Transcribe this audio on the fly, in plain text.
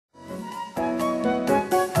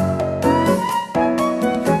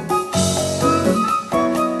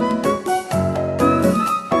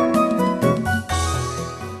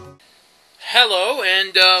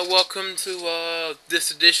welcome to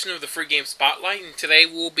this edition of the Free Game Spotlight, and today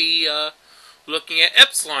we'll be looking at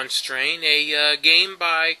Epsilon Strain, a game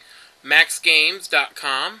by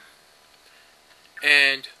maxgames.com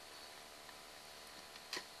and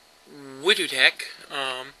Widutech.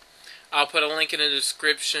 I'll put a link in the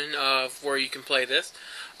description of where you can play this.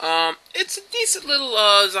 It's a decent little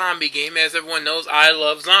zombie game. As everyone knows, I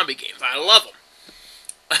love zombie games. I love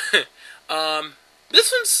them.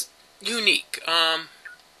 This one's unique.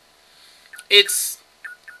 It's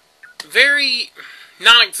very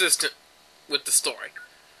non-existent with the story.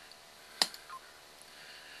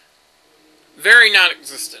 Very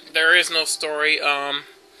non-existent. There is no story.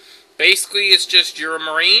 Basically, it's just you're a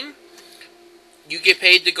Marine. You get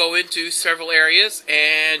paid to go into several areas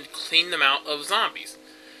and clean them out of zombies.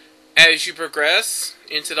 As you progress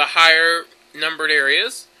into the higher numbered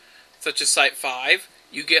areas, such as Site 5,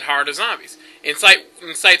 you get harder zombies. In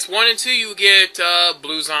Sites 1 and 2, you get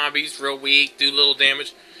blue zombies, real weak, do little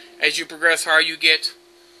damage. As you progress higher, you get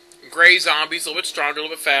gray zombies, a little bit stronger, a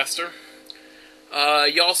little bit faster.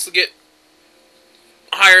 You also get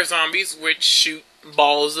higher zombies, which shoot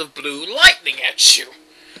balls of blue lightning at you,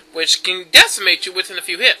 which can decimate you within a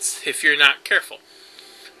few hits, if you're not careful.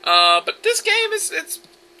 But this game, it's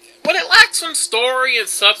what it lacks on story and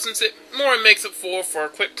substance, it more makes up for a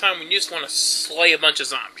quick time when you just want to slay a bunch of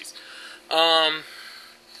zombies.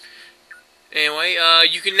 Anyway,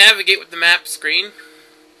 you can navigate with the map screen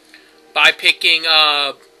by picking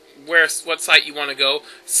what site you want to go.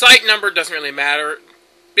 Site number doesn't really matter.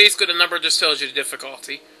 Basically, the number just tells you the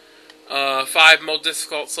difficulty. 5 most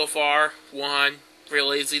difficult so far. 1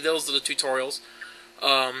 real easy. Those are the tutorials.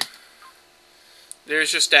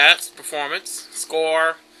 There's your stats, performance,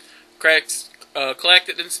 score, credits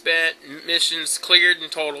collected and spent, missions cleared in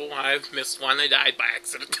total. I've missed one. I died by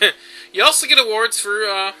accident. You also get awards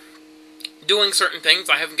for doing certain things.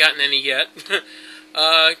 I haven't gotten any yet.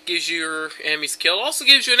 Gives you your enemy's kill. Also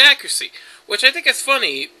gives you an accuracy, which I think is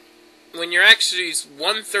funny when your accuracy is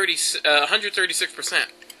 136%.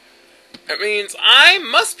 That means I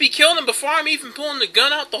must be killing them before I'm even pulling the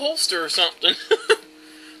gun out the holster or something.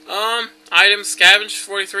 Items scavenged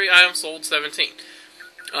 43, items sold 17.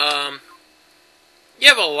 You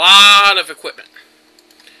have a lot of equipment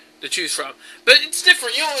to choose from, but it's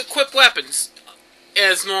different. You don't equip weapons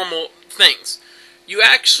as normal things. You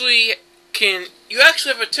actually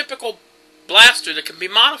have a typical blaster that can be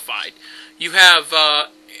modified. You have a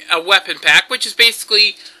weapon pack, which is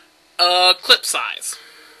basically clip size.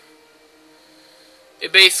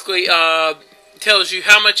 It basically tells you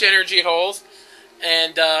how much energy it holds,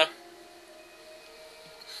 and that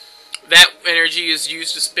energy is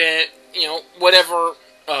used to spend, whatever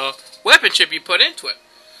weapon chip you put into it.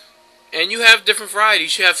 And you have different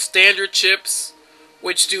varieties. You have standard chips,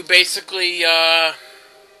 which do basically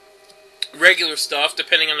regular stuff,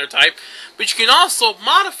 depending on their type. But you can also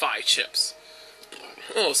modify chips.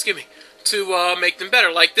 Oh, excuse me. To make them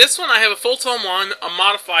better. Like this one, I have a Photon 1, a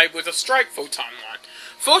modified with a Strike Photon 1.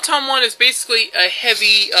 Photon 1 is basically a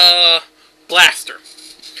heavy blaster.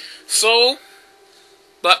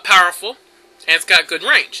 But powerful, and it's got good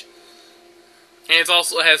range. And it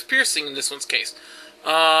also has piercing in this one's case.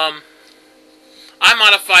 I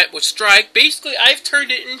modify it with Strike. Basically, I've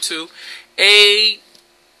turned it into a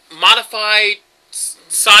modified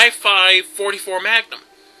sci-fi 44 Magnum.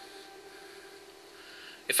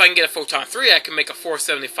 If I can get a Photon 3, I can make a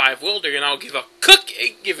 475 Wilder, and I'll give an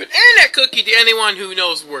internet cookie to anyone who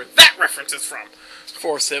knows where that reference is from.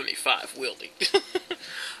 475 wielding.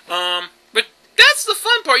 But that's the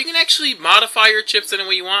fun part. You can actually modify your chips any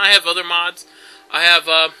way you want. I have other mods. I have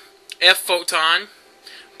F-Photon,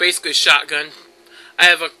 basically a shotgun. I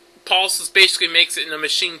have a Pulse, that basically makes it in a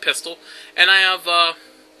machine pistol. And I have a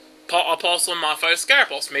Pulse modified Sky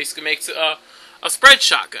Pulse, basically makes it a spread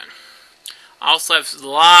shotgun. I also have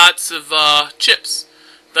lots of chips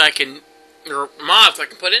that or mods I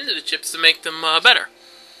can put into the chips to make them better.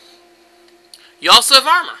 You also have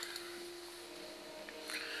armor.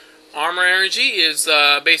 Armor energy is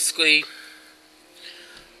basically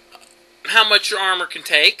how much your armor can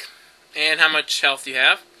take and how much health you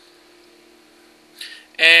have.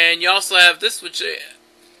 And you also have this, which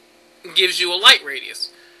gives you a light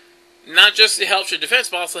radius. Not just it helps your defense,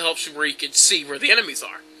 but also helps you where you can see where the enemies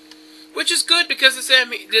are. Which is good because this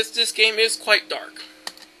game is quite dark.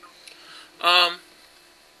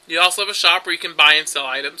 You also have a shop where you can buy and sell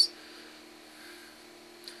items.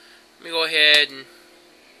 Let me go ahead and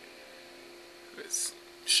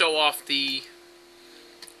show off the...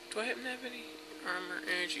 Do I happen to have any armor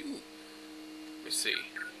energy? Ooh. Let me see.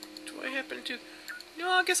 Do I happen to... No,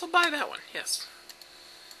 I guess I'll buy that one. Yes.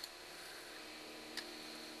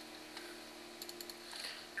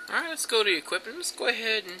 Alright, let's go to equipment. Let's go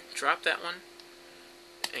ahead and drop that one.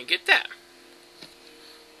 And get that.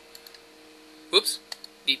 Whoops.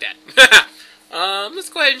 Need that. Let's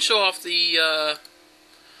go ahead and show off the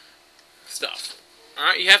stuff.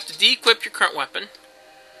 Alright, you have to de-equip your current weapon.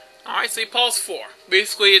 Alright, so you pulse 4.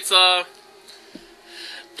 Basically, it's let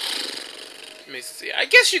me see. I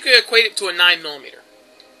guess you could equate it to a 9mm.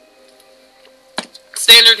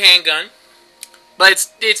 Standard handgun. But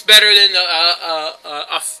it's better than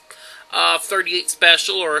a 38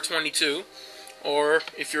 special or a 22. Or,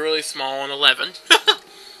 if you're really small, an 11.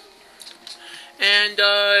 And,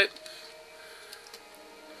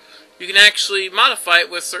 you can actually modify it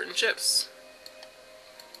with certain chips.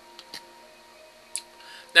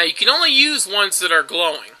 Now, you can only use ones that are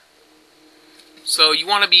glowing. So, you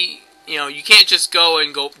want to be, you can't just go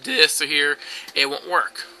and go this or here. It won't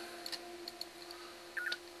work.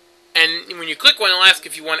 And when you click one, it'll ask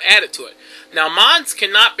if you want to add it to it. Now, mods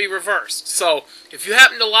cannot be reversed. So, if you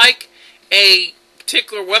happen to like a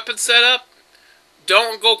particular weapon setup,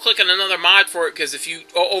 don't go click on another mod for it, because if you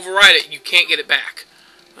override it, you can't get it back.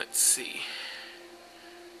 Let's see.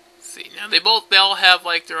 Now, they all have,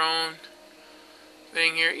 like, their own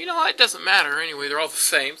thing here. You know what? It doesn't matter. Anyway, they're all the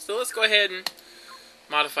same. So, let's go ahead and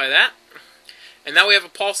modify that. And now we have a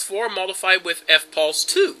Pulse 4 modified with F-Pulse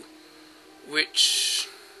 2, which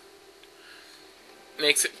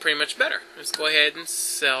makes it pretty much better. Let's go ahead and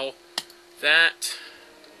sell that.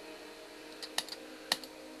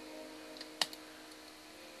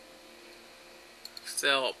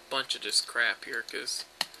 Sell a bunch of this crap here, because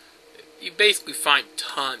you basically find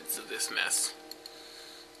tons of this mess.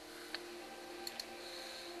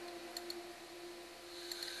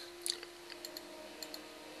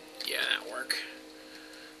 Yeah, that'll work.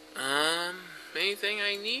 Anything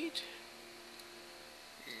I need?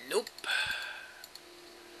 Nope.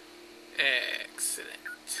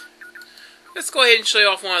 Excellent. Let's go ahead and show you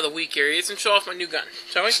off one of the weak areas and show off my new gun,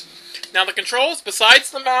 shall we? Now the controls,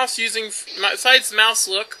 besides the mouse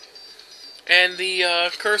look and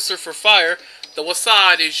the cursor for fire, the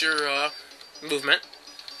WASD is your movement.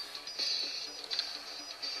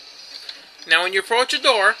 Now when you approach a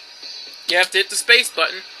door, you have to hit the space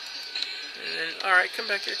button. And alright, come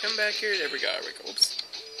back here, come back here. There we go, Oops.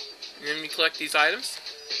 And then you collect these items.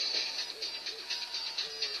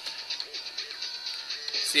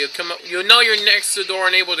 So you'll know you're next to the door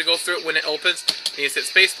and able to go through it when it opens. And you hit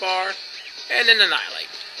spacebar, and then annihilate.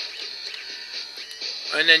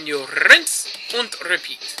 And then you rinse and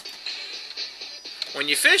repeat. When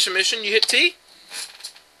you finish a mission, you hit T,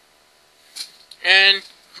 and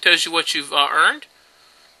tells you what you've earned,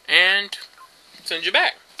 and sends you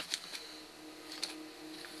back.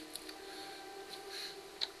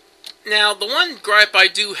 Now, the one gripe I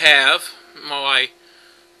do have,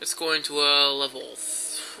 let's go into a level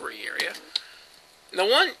 3 area. The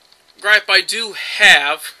one gripe I do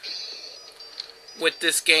have with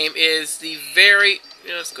this game is the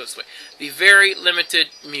let's go this way, the very limited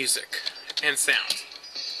music and sound.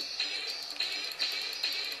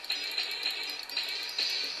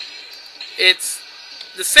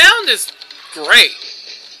 The sound is great.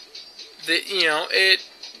 The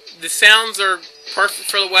sounds are perfect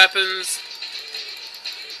for the weapons.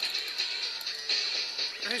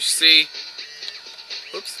 As you see,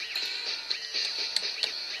 oops,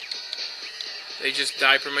 they just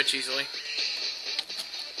die pretty much easily.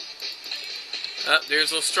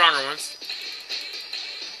 There's those stronger ones.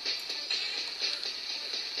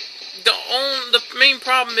 The main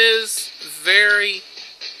problem is very,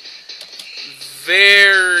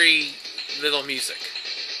 very little music.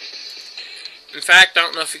 In fact, I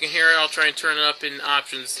don't know if you can hear it. I'll try and turn it up in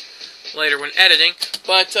options later when editing.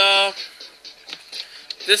 But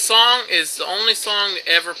this song is the only song that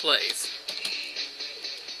ever plays.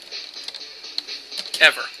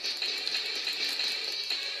 Ever.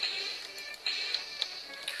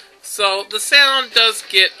 So the sound does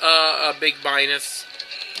get a big minus.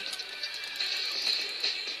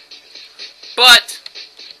 But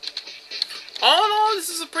all in all, this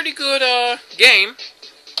is a pretty good game.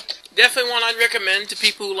 Definitely one I'd recommend to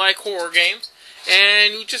people who like horror games,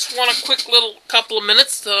 and you just want a quick little couple of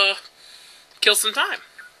minutes to kill some time.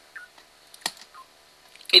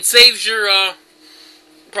 It saves your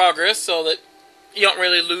progress so that you don't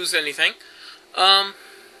really lose anything.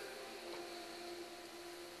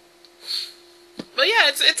 But yeah,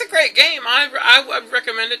 it's a great game. I would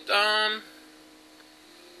recommend it.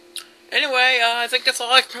 Anyway, I think that's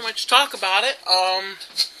all I can pretty much talk about it.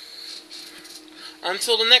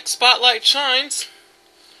 Until the next spotlight shines,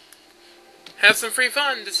 have some free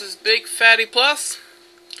fun. This is Big Fatty Plus.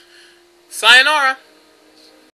 Sayonara.